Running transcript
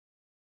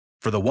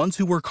For the ones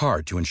who work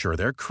hard to ensure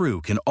their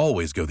crew can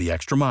always go the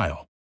extra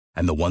mile,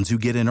 and the ones who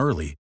get in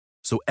early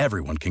so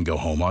everyone can go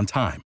home on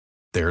time,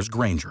 there's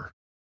Grainger,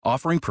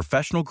 offering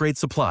professional-grade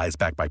supplies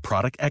backed by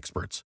product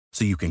experts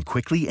so you can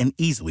quickly and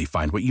easily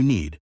find what you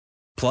need.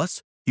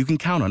 Plus, you can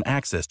count on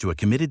access to a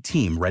committed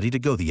team ready to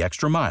go the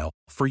extra mile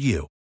for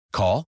you.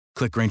 Call,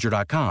 click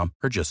Grainger.com,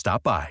 or just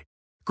stop by.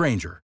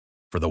 Grainger,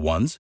 for the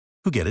ones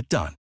who get it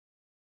done.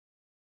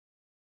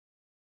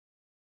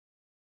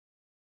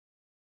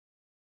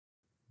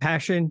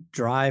 Passion,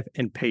 drive,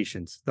 and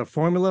patience. The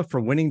formula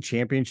for winning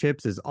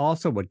championships is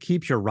also what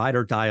keeps your ride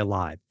or die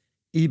alive.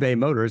 eBay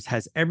Motors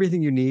has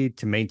everything you need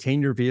to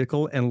maintain your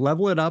vehicle and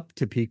level it up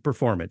to peak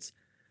performance.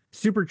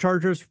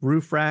 Superchargers,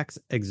 roof racks,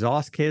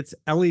 exhaust kits,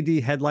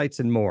 LED headlights,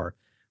 and more.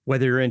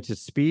 Whether you're into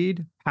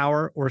speed,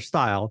 power, or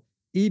style,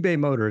 eBay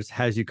Motors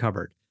has you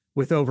covered.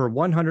 With over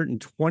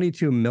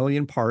 122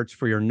 million parts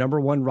for your number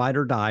one ride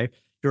or die,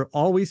 you'll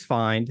always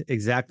find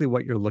exactly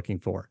what you're looking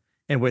for.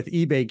 And with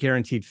eBay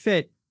Guaranteed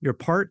Fit, your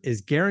part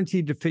is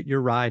guaranteed to fit your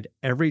ride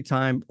every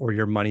time or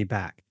your money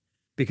back.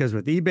 Because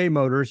with eBay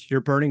Motors, you're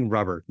burning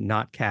rubber,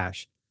 not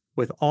cash.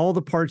 With all the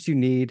parts you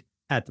need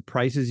at the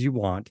prices you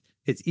want,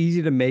 it's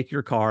easy to make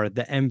your car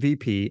the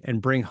MVP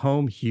and bring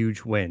home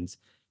huge wins.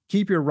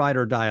 Keep your ride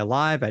or die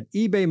alive at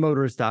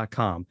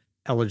ebaymotors.com.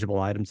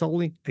 Eligible items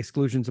only.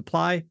 Exclusions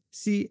apply.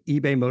 See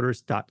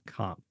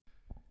ebaymotors.com.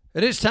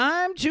 It is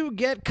time to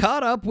get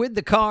caught up with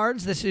the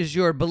Cards. This is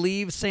your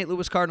Believe St.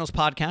 Louis Cardinals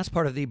podcast,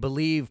 part of the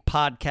Believe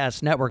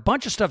Podcast Network.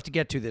 Bunch of stuff to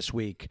get to this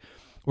week.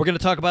 We're going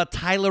to talk about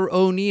Tyler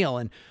O'Neill.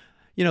 And,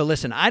 you know,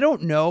 listen, I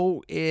don't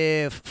know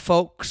if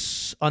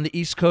folks on the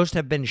East Coast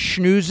have been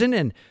schnoozing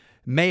and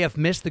may have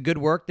missed the good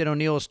work that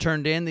O'Neill has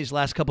turned in these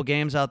last couple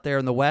games out there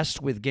in the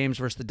West with games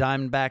versus the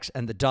Diamondbacks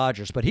and the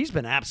Dodgers. But he's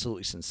been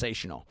absolutely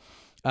sensational.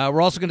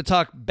 We're also going to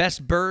talk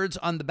best birds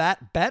on the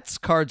bat bets,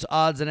 Cards,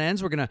 odds, and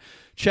ends. We're going to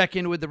check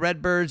in with the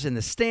Redbirds in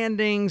the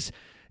standings,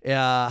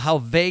 how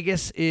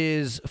Vegas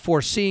is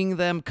foreseeing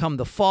them come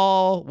the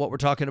fall, what we're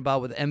talking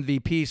about with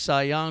MVP,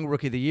 Cy Young,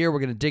 Rookie of the Year. We're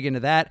going to dig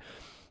into that.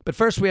 But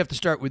first, we have to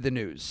start with the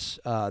news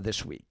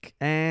this week,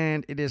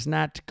 and it is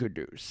not good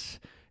news.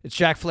 It's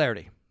Jack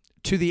Flaherty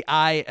to the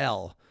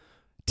IL.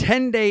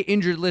 10-day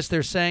injured list.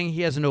 They're saying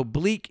he has an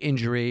oblique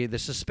injury. The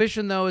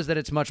suspicion, though, is that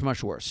it's much,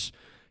 much worse.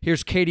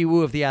 Here's Katie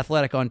Woo of The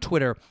Athletic on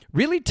Twitter.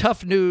 Really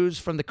tough news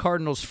from the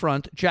Cardinals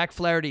front. Jack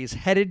Flaherty is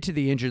headed to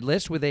the injured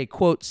list with a,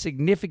 quote,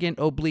 significant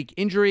oblique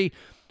injury.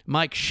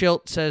 Mike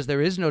Schilt says there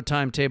is no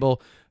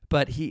timetable,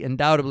 but he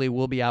undoubtedly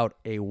will be out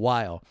a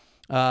while.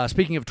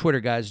 Speaking of Twitter,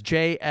 guys,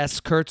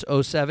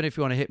 JSKurtz07, if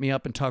you want to hit me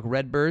up and talk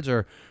Redbirds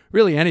or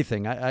really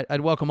anything,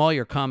 I'd welcome all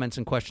your comments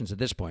and questions at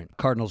this point,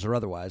 Cardinals or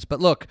otherwise. But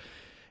look,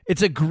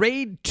 it's a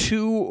grade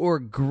 2 or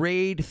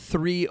grade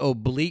 3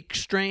 oblique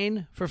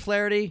strain for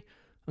Flaherty.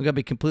 I'm going to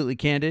be completely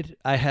candid.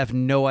 I have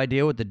no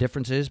idea what the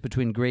difference is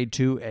between grade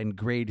 2 and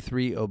grade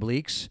 3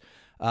 obliques.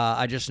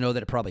 I just know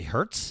that it probably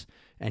hurts,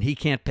 and he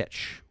can't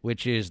pitch,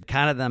 which is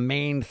kind of the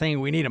main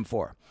thing we need him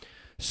for.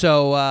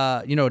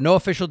 So, no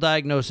official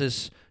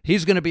diagnosis.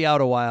 He's going to be out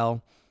a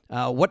while.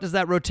 What does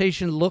that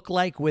rotation look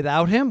like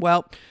without him?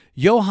 Well,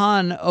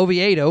 Johan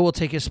Oviedo will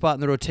take his spot in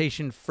the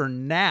rotation for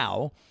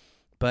now,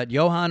 but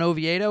Johan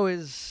Oviedo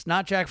is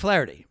not Jack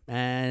Flaherty,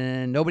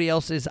 and nobody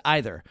else is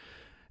either.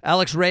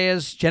 Alex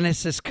Reyes,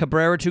 Genesis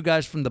Cabrera, two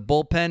guys from the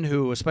bullpen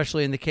who,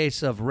 especially in the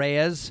case of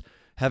Reyes,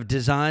 have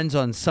designs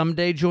on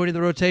someday joining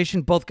the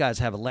rotation. Both guys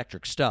have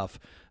electric stuff.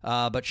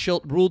 But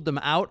Schilt ruled them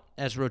out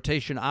as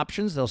rotation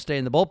options. They'll stay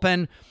in the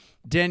bullpen.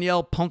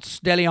 Daniel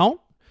Ponce de Leon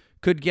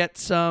could get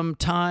some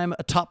time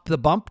atop the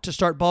bump to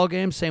start ball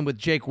games. Same with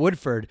Jake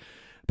Woodford.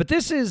 But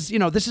this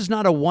is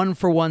not a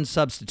one-for-one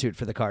substitute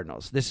for the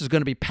Cardinals. This is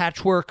going to be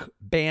patchwork,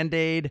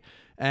 Band-Aid,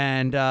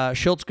 and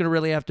Schilt's going to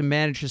really have to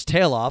manage his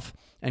tail off,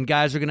 and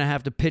guys are going to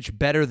have to pitch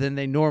better than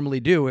they normally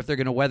do if they're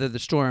going to weather the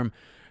storm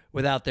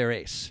without their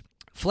ace.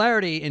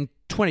 Flaherty in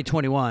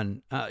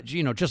 2021,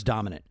 just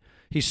dominant.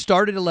 He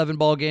started 11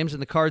 ball games,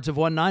 and the Cards have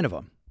won 9 of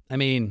them. I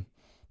mean,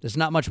 there's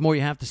not much more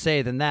you have to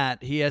say than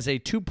that. He has a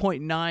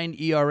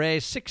 2.9 ERA,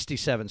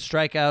 67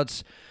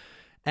 strikeouts,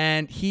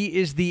 and he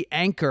is the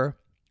anchor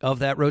of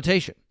that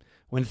rotation.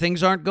 When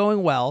things aren't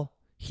going well,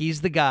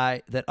 he's the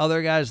guy that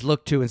other guys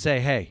look to and say,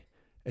 hey,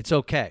 it's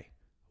okay.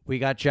 We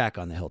got Jack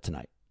on the hill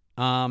tonight.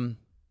 And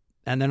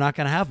they're not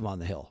going to have him on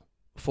the hill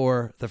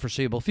for the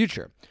foreseeable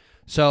future.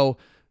 So,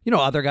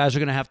 other guys are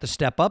going to have to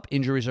step up.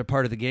 Injuries are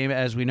part of the game,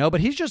 as we know.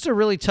 But he's just a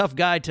really tough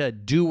guy to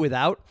do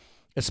without,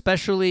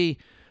 especially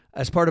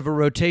as part of a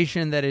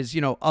rotation that is,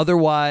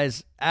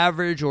 otherwise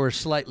average or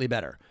slightly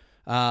better.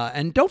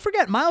 And don't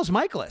forget Miles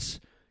Mikolas.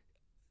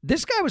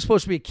 This guy was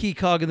supposed to be a key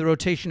cog in the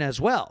rotation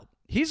as well.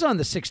 He's on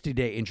the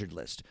 60-day injured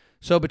list.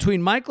 So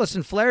between Mikolas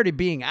and Flaherty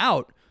being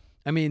out,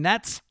 I mean,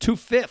 that's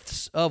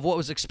 2/5 of what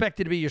was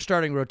expected to be your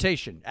starting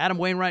rotation. Adam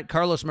Wainwright,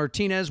 Carlos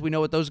Martinez, we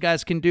know what those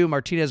guys can do.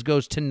 Martinez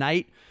goes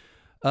tonight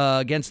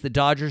against the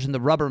Dodgers in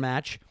the rubber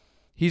match.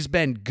 He's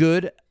been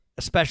good,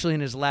 especially in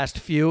his last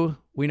few.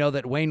 We know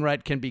that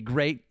Wainwright can be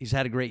great. He's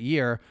had a great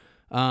year.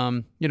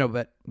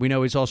 But we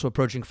know he's also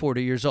approaching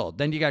 40 years old.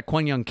 Then you got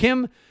Kwang Young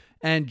Kim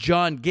and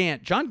John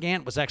Gant. John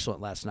Gant was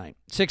excellent last night.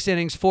 6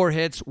 innings, 4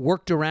 hits,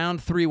 worked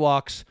around, 3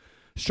 walks,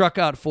 struck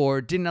out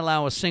 4, didn't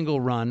allow a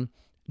single run,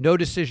 no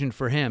decision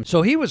for him.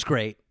 So he was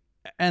great.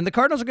 And the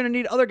Cardinals are going to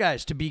need other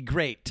guys to be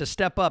great, to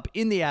step up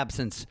in the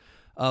absence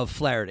of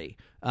Flaherty.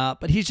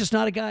 But he's just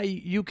not a guy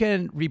you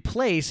can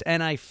replace,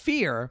 and I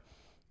fear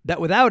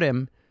that without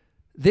him,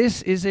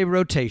 this is a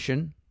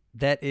rotation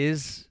that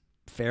is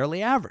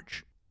fairly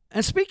average.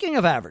 And speaking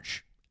of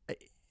average,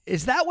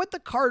 is that what the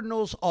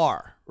Cardinals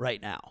are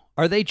right now?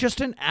 Are they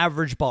just an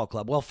average ball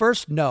club? Well,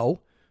 first,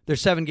 no. They're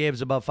 7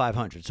 games above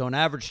 500. So an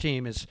average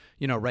team is,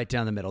 right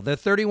down the middle. They're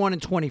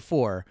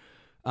 31-24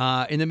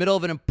 in the middle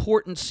of an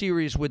important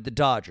series with the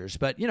Dodgers.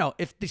 But,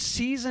 if the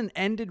season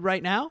ended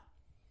right now,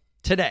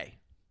 today,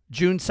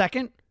 June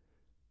 2nd,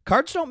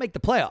 Cards don't make the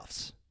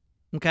playoffs.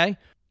 Okay?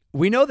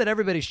 We know that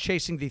everybody's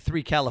chasing the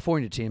 3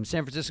 California teams,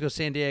 San Francisco,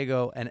 San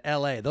Diego, and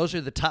LA. Those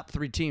are the top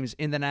 3 teams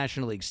in the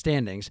National League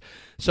standings.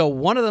 So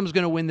one of them is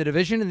going to win the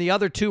division, and the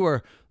other 2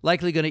 are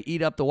likely going to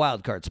eat up the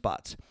wild card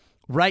spots.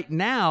 Right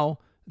now,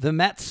 the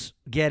Mets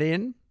get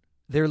in.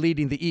 They're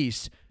leading the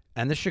East,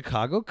 and the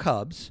Chicago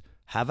Cubs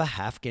have a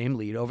half-game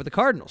lead over the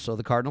Cardinals. So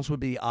the Cardinals would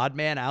be the odd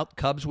man out.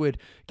 Cubs would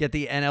get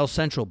the NL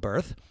Central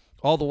berth.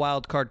 All the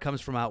wild card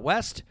comes from out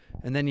west,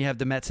 and then you have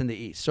the Mets in the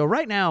East. So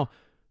right now,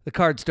 the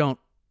Cards don't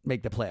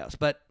make the playoffs.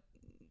 But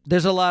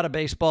there's a lot of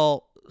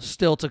baseball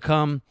still to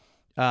come.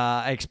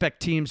 I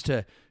expect teams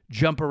to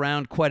jump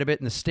around quite a bit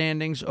in the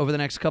standings over the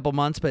next couple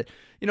months. But,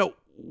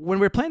 when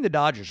we're playing the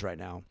Dodgers right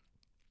now,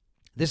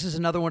 this is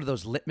another one of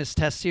those litmus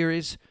test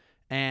series.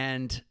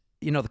 And,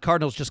 the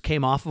Cardinals just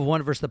came off of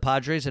one versus the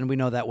Padres, and we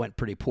know that went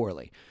pretty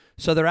poorly.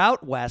 So they're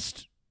out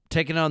west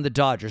taking on the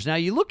Dodgers. Now,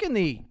 you look in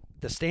the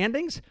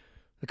standings,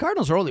 the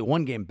Cardinals are only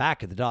 1 game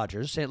back of the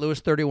Dodgers. St.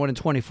 Louis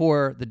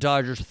 31-24, the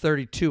Dodgers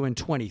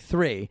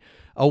 32-23.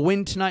 A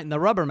win tonight in the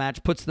rubber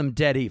match puts them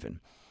dead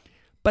even.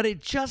 But it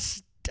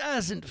just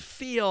doesn't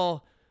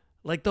feel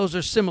like those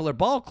are similar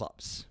ball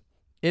clubs.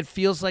 It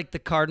feels like the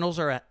Cardinals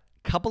are a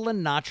couple of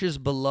notches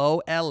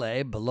below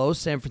LA, below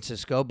San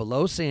Francisco,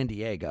 below San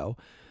Diego.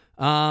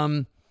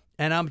 And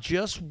I'm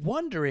just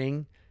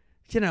wondering,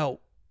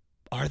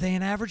 are they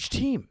an average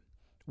team?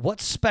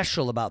 What's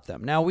special about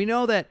them? Now, we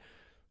know that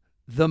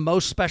the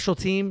most special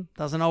team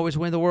doesn't always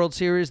win the World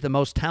Series. The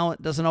most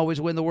talent doesn't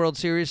always win the World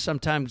Series.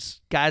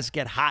 Sometimes guys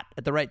get hot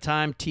at the right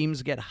time.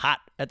 Teams get hot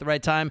at the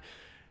right time.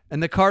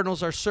 And the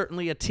Cardinals are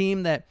certainly a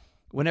team that,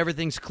 when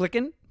everything's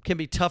clicking, can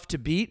be tough to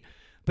beat.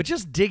 But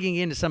just digging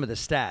into some of the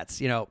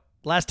stats,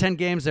 last 10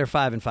 games, they're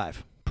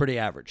 5-5. Pretty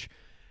average.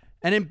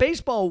 And in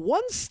baseball,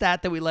 one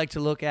stat that we like to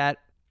look at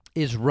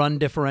is run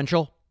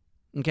differential.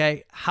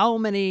 Okay? How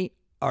many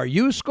are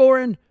you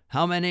scoring?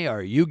 How many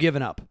are you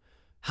giving up?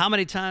 How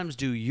many times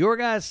do your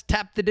guys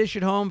tap the dish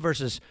at home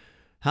versus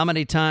how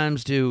many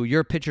times do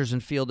your pitchers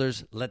and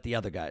fielders let the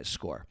other guys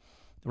score?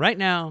 Right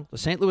now, the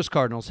St. Louis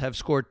Cardinals have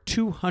scored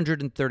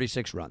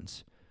 236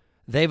 runs.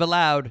 They've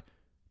allowed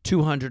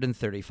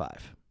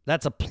 235.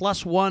 That's a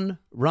 +1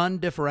 run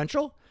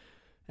differential.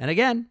 And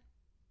again,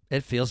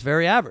 it feels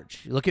very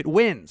average. You look at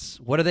wins.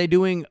 What are they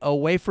doing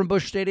away from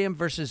Busch Stadium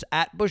versus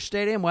at Busch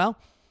Stadium? Well,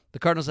 the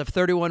Cardinals have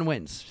 31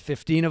 wins,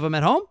 15 of them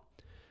at home,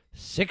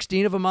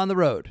 16 of them on the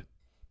road.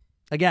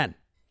 Again,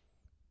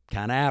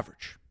 kind of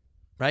average,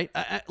 right?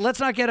 Let's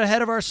not get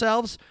ahead of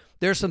ourselves.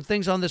 There's some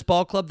things on this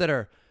ball club that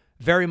are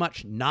very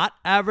much not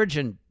average,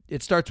 and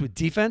it starts with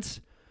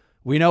defense.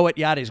 We know what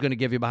Yadi's going to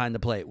give you behind the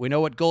plate. We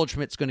know what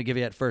Goldschmidt's going to give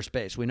you at first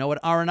base. We know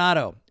what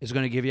Arenado is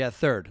going to give you at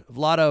third. A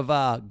lot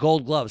of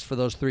gold gloves for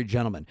those 3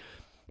 gentlemen.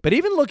 But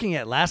even looking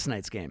at last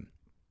night's game,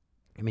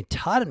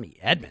 Tommy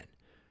Edman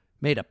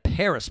made a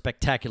pair of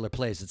spectacular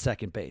plays at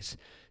second base.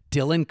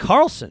 Dylan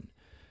Carlson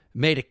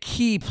made a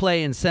key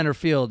play in center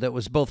field that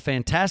was both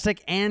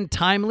fantastic and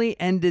timely,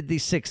 ended the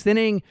 6th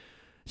inning,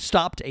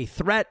 stopped a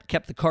threat,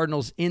 kept the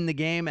Cardinals in the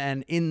game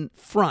and in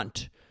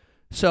front.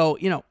 So,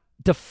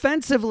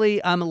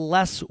 defensively, I'm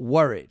less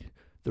worried.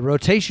 The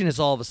rotation is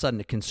all of a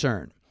sudden a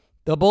concern.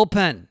 The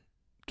bullpen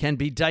can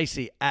be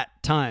dicey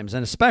at times,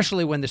 and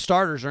especially when the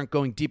starters aren't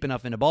going deep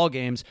enough into ball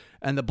games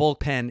and the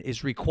bullpen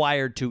is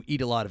required to eat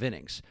a lot of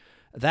innings.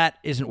 That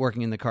isn't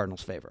working in the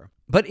Cardinals' favor.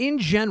 But in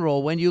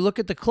general, when you look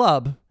at the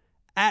club,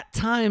 at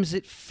times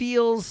it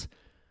feels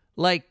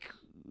like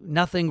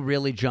nothing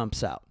really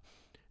jumps out.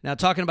 Now,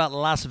 talking about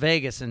Las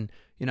Vegas and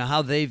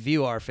how they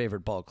view our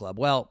favorite ball club.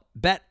 Well,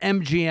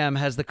 BetMGM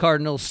has the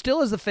Cardinals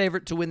still as the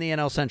favorite to win the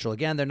NL Central.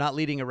 Again, they're not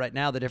leading it right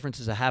now. The difference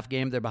is a half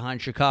game. They're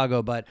behind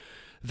Chicago, but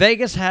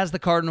Vegas has the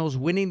Cardinals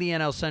winning the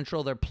NL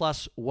Central. They're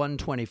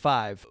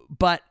 +125.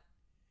 But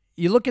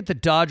you look at the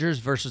Dodgers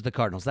versus the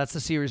Cardinals. That's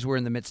the series we're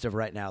in the midst of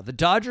right now. The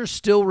Dodgers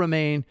still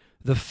remain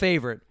the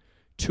favorite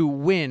to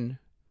win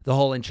the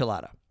whole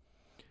enchilada.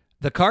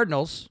 The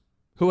Cardinals,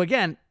 who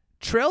again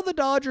trail the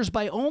Dodgers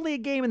by only a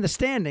game in the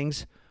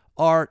standings,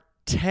 are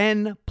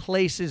 10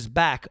 places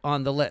back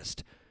on the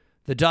list.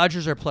 The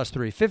Dodgers are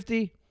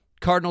 +350.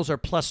 Cardinals are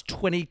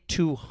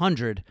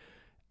 +2,200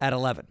 at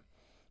 11.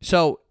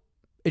 So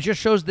it just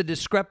shows the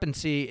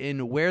discrepancy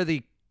in where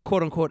the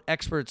quote-unquote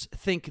experts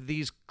think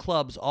these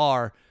clubs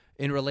are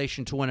in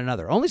relation to one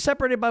another. Only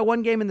separated by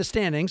one game in the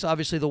standings.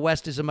 Obviously, the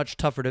West is a much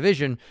tougher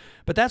division,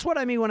 but that's what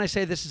I mean when I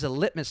say this is a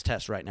litmus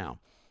test right now.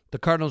 The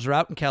Cardinals are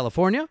out in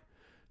California.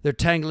 They're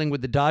tangling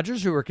with the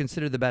Dodgers, who are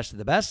considered the best of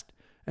the best,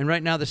 and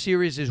right now the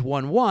series is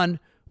 1-1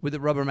 with the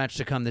rubber match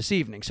to come this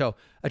evening. So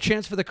a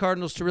chance for the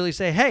Cardinals to really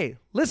say, hey,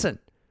 listen,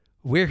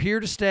 we're here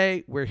to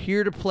stay. We're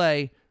here to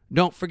play.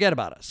 Don't forget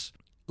about us.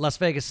 Las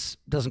Vegas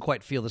doesn't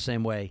quite feel the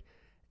same way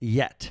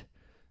yet.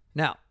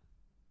 Now,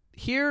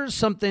 here's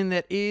something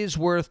that is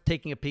worth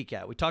taking a peek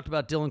at. We talked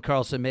about Dylan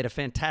Carlson, made a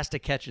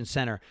fantastic catch in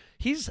center.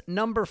 He's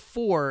number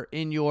 4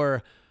 in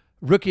your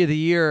Rookie of the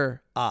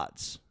Year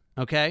odds,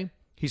 okay?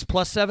 He's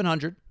plus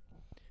 700.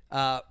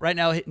 Right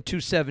now hitting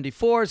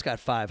 274. He's got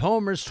 5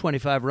 homers,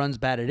 25 runs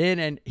batted in,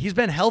 and he's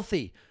been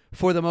healthy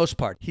for the most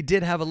part. He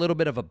did have a little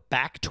bit of a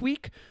back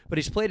tweak, but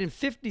he's played in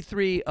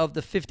 53 of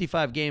the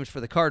 55 games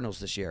for the Cardinals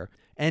this year.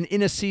 And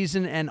in a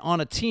season and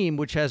on a team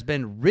which has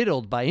been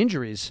riddled by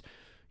injuries,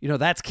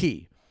 that's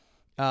key.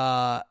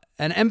 An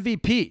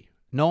MVP,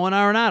 Nolan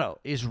Arenado,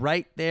 is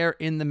right there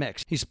in the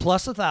mix. He's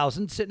plus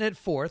 1,000, sitting at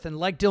 4th. And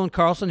like Dylan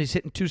Carlson, he's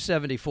hitting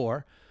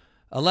 274.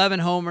 11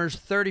 homers,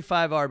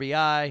 35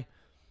 RBI.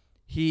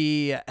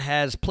 He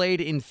has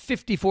played in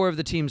 54 of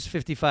the team's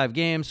 55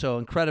 games, so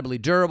incredibly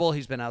durable.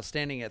 He's been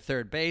outstanding at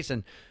third base.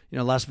 And,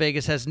 Las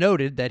Vegas has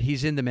noted that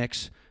he's in the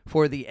mix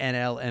for the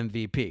NL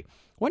MVP.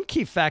 One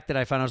key fact that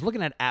I found, I was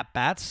looking at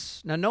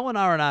at-bats. Now, Nolan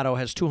Arenado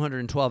has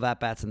 212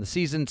 at-bats in the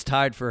season. It's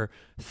tied for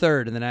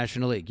 3rd in the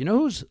National League. You know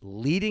who's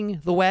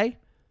leading the way?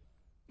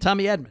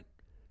 Tommy Edman.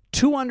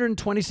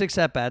 226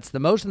 at-bats, the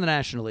most in the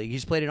National League.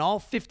 He's played in all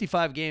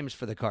 55 games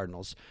for the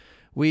Cardinals.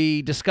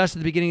 We discussed at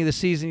the beginning of the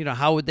season,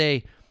 how would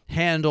they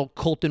handle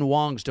Colton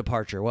Wong's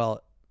departure?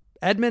 Well,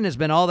 Edman has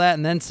been all that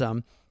and then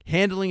some,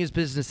 handling his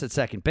business at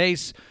second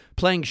base,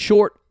 playing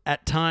short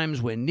at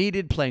times when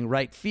needed, playing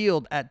right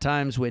field at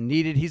times when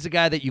needed. He's a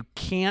guy that you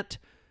can't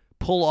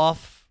pull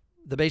off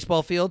the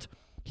baseball field.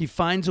 He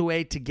finds a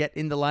way to get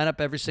in the lineup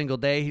every single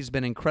day. He's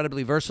been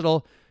incredibly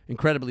versatile,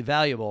 incredibly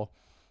valuable.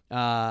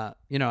 And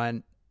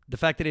the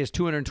fact that he has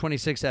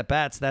 226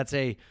 at-bats, that's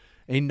a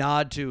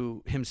nod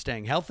to him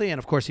staying healthy. And,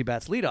 of course, he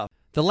bats leadoff.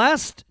 The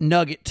last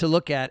nugget to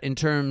look at in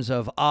terms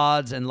of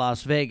odds in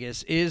Las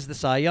Vegas is the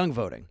Cy Young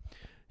voting.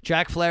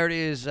 Jack Flaherty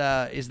is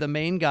the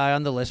main guy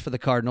on the list for the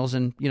Cardinals,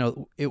 and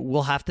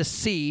we'll have to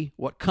see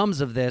what comes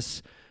of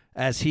this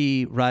as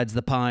he rides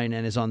the pine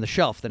and is on the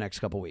shelf the next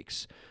couple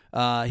weeks.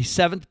 He's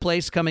 7th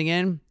place coming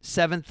in,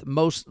 7th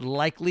most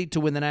likely to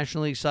win the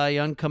National League Cy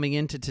Young coming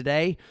into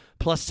today,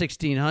 plus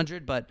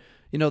 1,600. But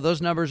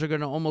those numbers are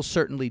going to almost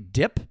certainly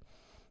dip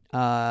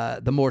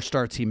the more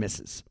starts he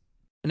misses.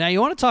 Now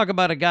you want to talk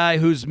about a guy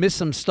who's missed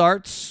some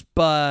starts,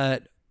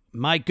 but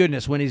my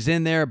goodness, when he's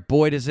in there,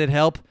 boy does it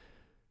help.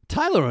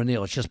 Tyler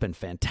O'Neill has just been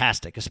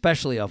fantastic,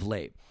 especially of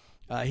late.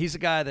 He's a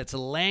guy that's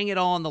laying it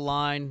all on the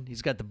line.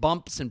 He's got the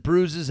bumps and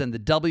bruises and the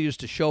W's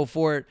to show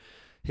for it.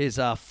 His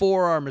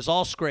forearm is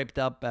all scraped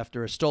up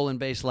after a stolen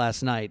base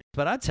last night.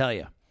 But I tell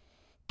you,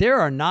 there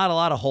are not a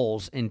lot of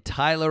holes in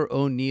Tyler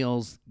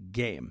O'Neill's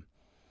game.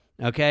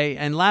 Okay?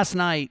 And last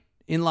night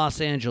in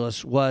Los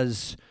Angeles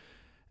was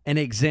an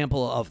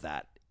example of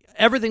that.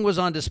 Everything was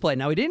on display.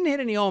 Now, he didn't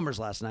hit any homers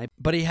last night,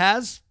 but he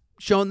has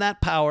shown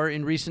that power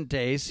in recent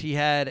days. He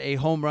had a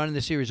home run in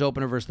the series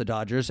opener versus the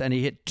Dodgers, and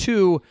he hit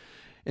 2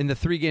 in the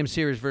 3-game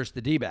series versus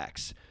the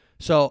D-backs.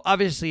 So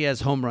obviously he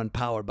has home run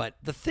power, but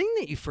the thing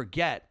that you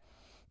forget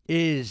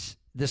is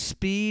the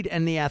speed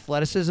and the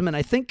athleticism. And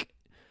I think,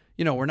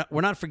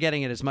 we're not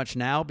forgetting it as much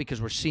now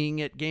because we're seeing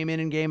it game in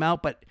and game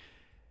out, but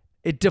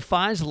it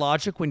defies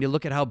logic when you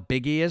look at how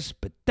big he is.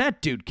 But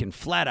that dude can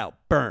flat out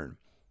burn.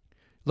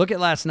 Look at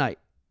last night.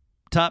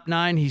 Top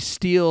 9, he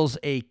steals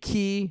a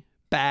key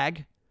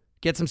bag,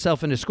 gets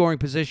himself into scoring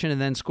position, and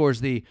then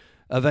scores the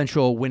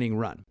eventual winning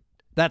run.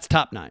 That's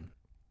top 9.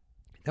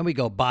 Then we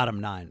go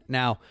bottom 9.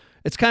 Now,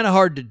 it's kind of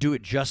hard to do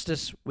it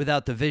justice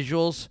without the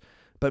visuals,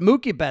 but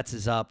Mookie Betts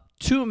is up,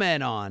 2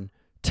 men on,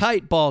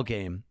 tight ball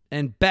game,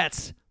 and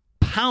Betts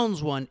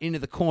pounds one into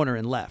the corner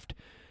and left.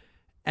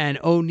 And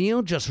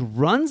O'Neill just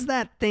runs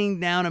that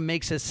thing down and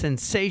makes a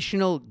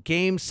sensational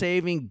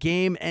game-saving,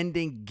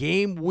 game-ending,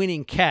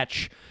 game-winning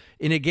catch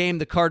in a game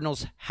the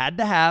Cardinals had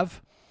to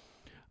have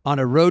on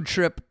a road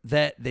trip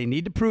that they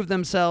need to prove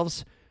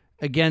themselves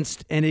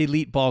against an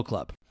elite ball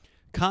club.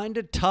 Kind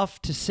of tough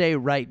to say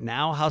right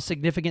now how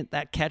significant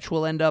that catch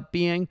will end up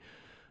being,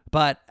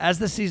 but as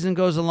the season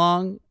goes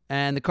along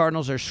and the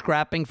Cardinals are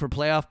scrapping for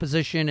playoff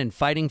position and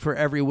fighting for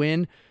every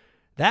win,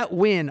 that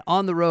win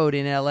on the road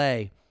in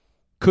L.A.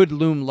 could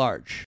loom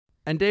large.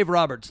 And Dave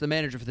Roberts, the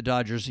manager for the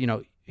Dodgers,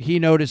 he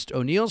noticed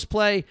O'Neill's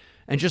play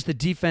and just the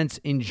defense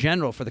in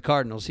general for the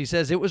Cardinals. He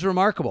says it was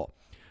remarkable.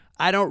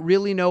 I don't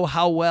really know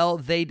how well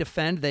they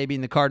defend, they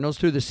being the Cardinals,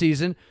 through the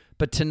season,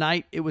 but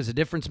tonight it was a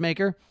difference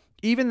maker.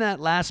 Even that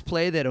last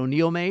play that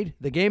O'Neill made,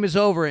 the game is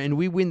over and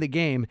we win the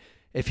game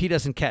if he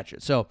doesn't catch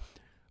it. So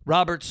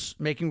Roberts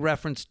making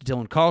reference to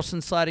Dylan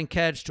Carlson's sliding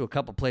catch, to a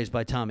couple plays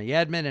by Tommy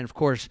Edman, and, of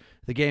course,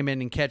 the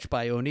game-ending catch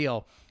by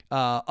O'Neal.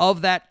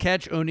 Of that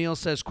catch, O'Neal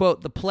says,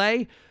 quote, "The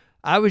play,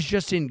 I was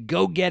just in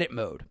go-get-it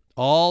mode,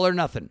 all or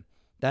nothing.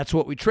 That's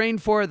what we train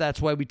for.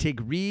 That's why we take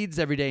reads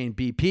every day in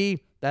BP.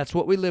 That's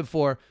what we live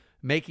for,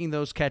 making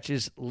those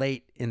catches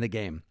late in the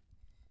game."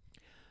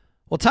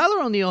 Well,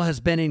 Tyler O'Neill has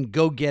been in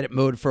go-get-it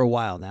mode for a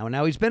while now.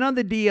 Now, he's been on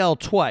the DL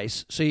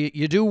twice, so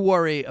you do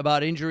worry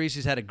about injuries.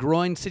 He's had a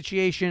groin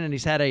situation, and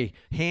he's had a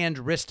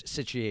hand-wrist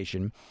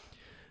situation.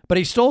 But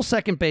he stole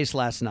second base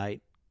last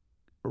night,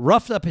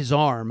 roughed up his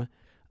arm,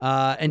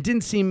 and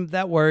didn't seem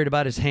that worried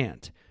about his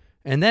hand.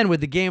 And then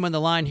with the game on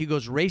the line, he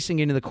goes racing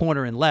into the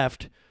corner and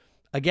left.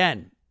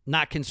 Again,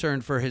 not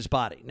concerned for his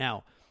body.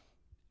 Now,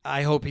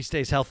 I hope he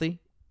stays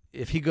healthy.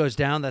 If he goes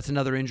down, that's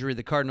another injury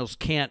the Cardinals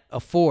can't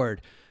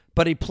afford.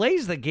 But he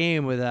plays the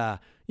game with a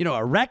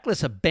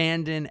reckless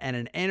abandon and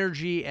an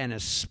energy and a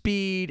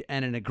speed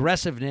and an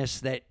aggressiveness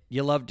that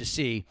you love to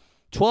see.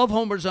 12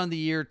 homers on the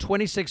year,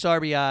 26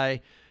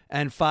 RBI,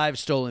 and 5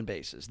 stolen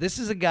bases. This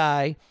is a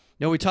guy,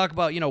 we talk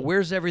about,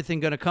 where's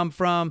everything going to come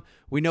from?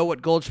 We know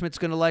what Goldschmidt's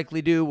going to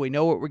likely do. We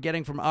know what we're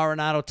getting from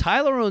Arenado.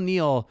 Tyler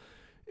O'Neill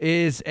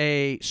is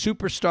a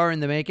superstar in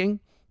the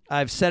making.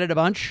 I've said it a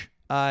bunch.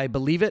 I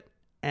believe it.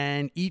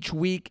 And each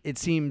week it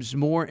seems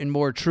more and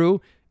more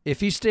true. If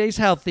he stays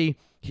healthy,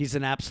 he's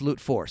an absolute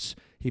force.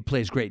 He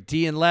plays great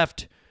D and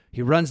left.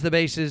 He runs the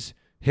bases,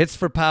 hits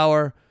for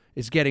power,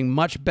 is getting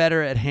much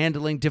better at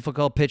handling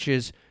difficult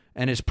pitches,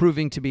 and is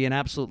proving to be an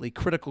absolutely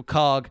critical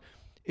cog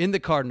in the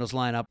Cardinals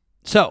lineup.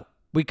 So,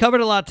 we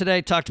covered a lot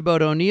today. Talked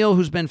about O'Neill,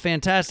 who's been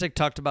fantastic.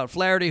 Talked about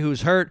Flaherty,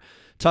 who's hurt.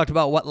 Talked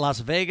about what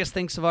Las Vegas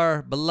thinks of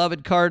our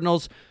beloved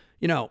Cardinals.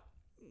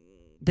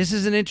 This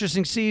is an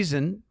interesting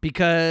season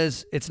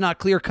because it's not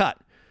clear-cut.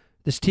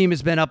 This team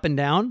has been up and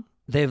down.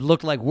 They've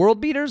looked like world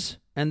beaters,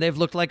 and they've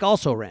looked like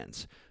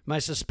also-rans. My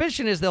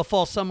suspicion is they'll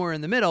fall somewhere in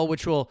the middle,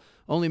 which will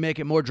only make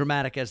it more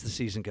dramatic as the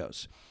season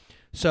goes.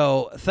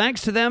 So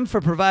thanks to them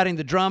for providing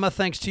the drama.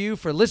 Thanks to you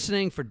for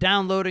listening, for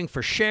downloading,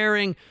 for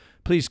sharing.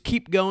 Please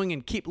keep going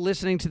and keep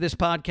listening to this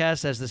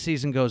podcast as the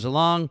season goes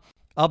along.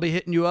 I'll be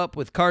hitting you up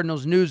with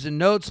Cardinals news and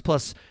notes,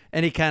 plus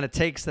any kind of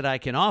takes that I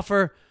can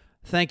offer.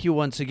 Thank you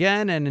once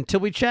again, and until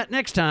we chat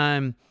next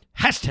time,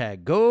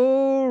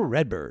 #Go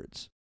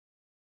Redbirds.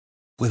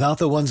 Without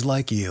the ones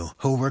like you,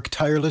 who work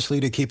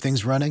tirelessly to keep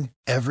things running,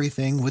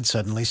 everything would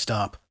suddenly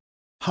stop.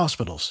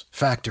 Hospitals,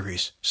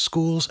 factories,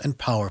 schools, and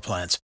power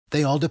plants,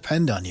 they all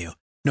depend on you.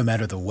 No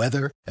matter the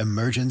weather,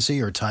 emergency,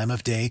 or time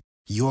of day,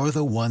 you're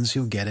the ones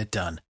who get it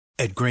done.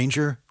 At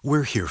Grainger,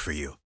 we're here for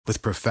you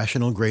with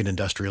professional-grade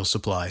industrial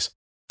supplies.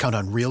 Count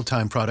on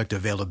real-time product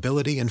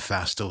availability and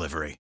fast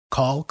delivery.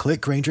 Call,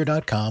 click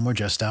Grainger.com, or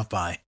just stop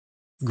by.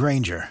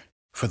 Grainger,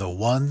 for the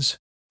ones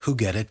who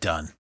get it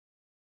done.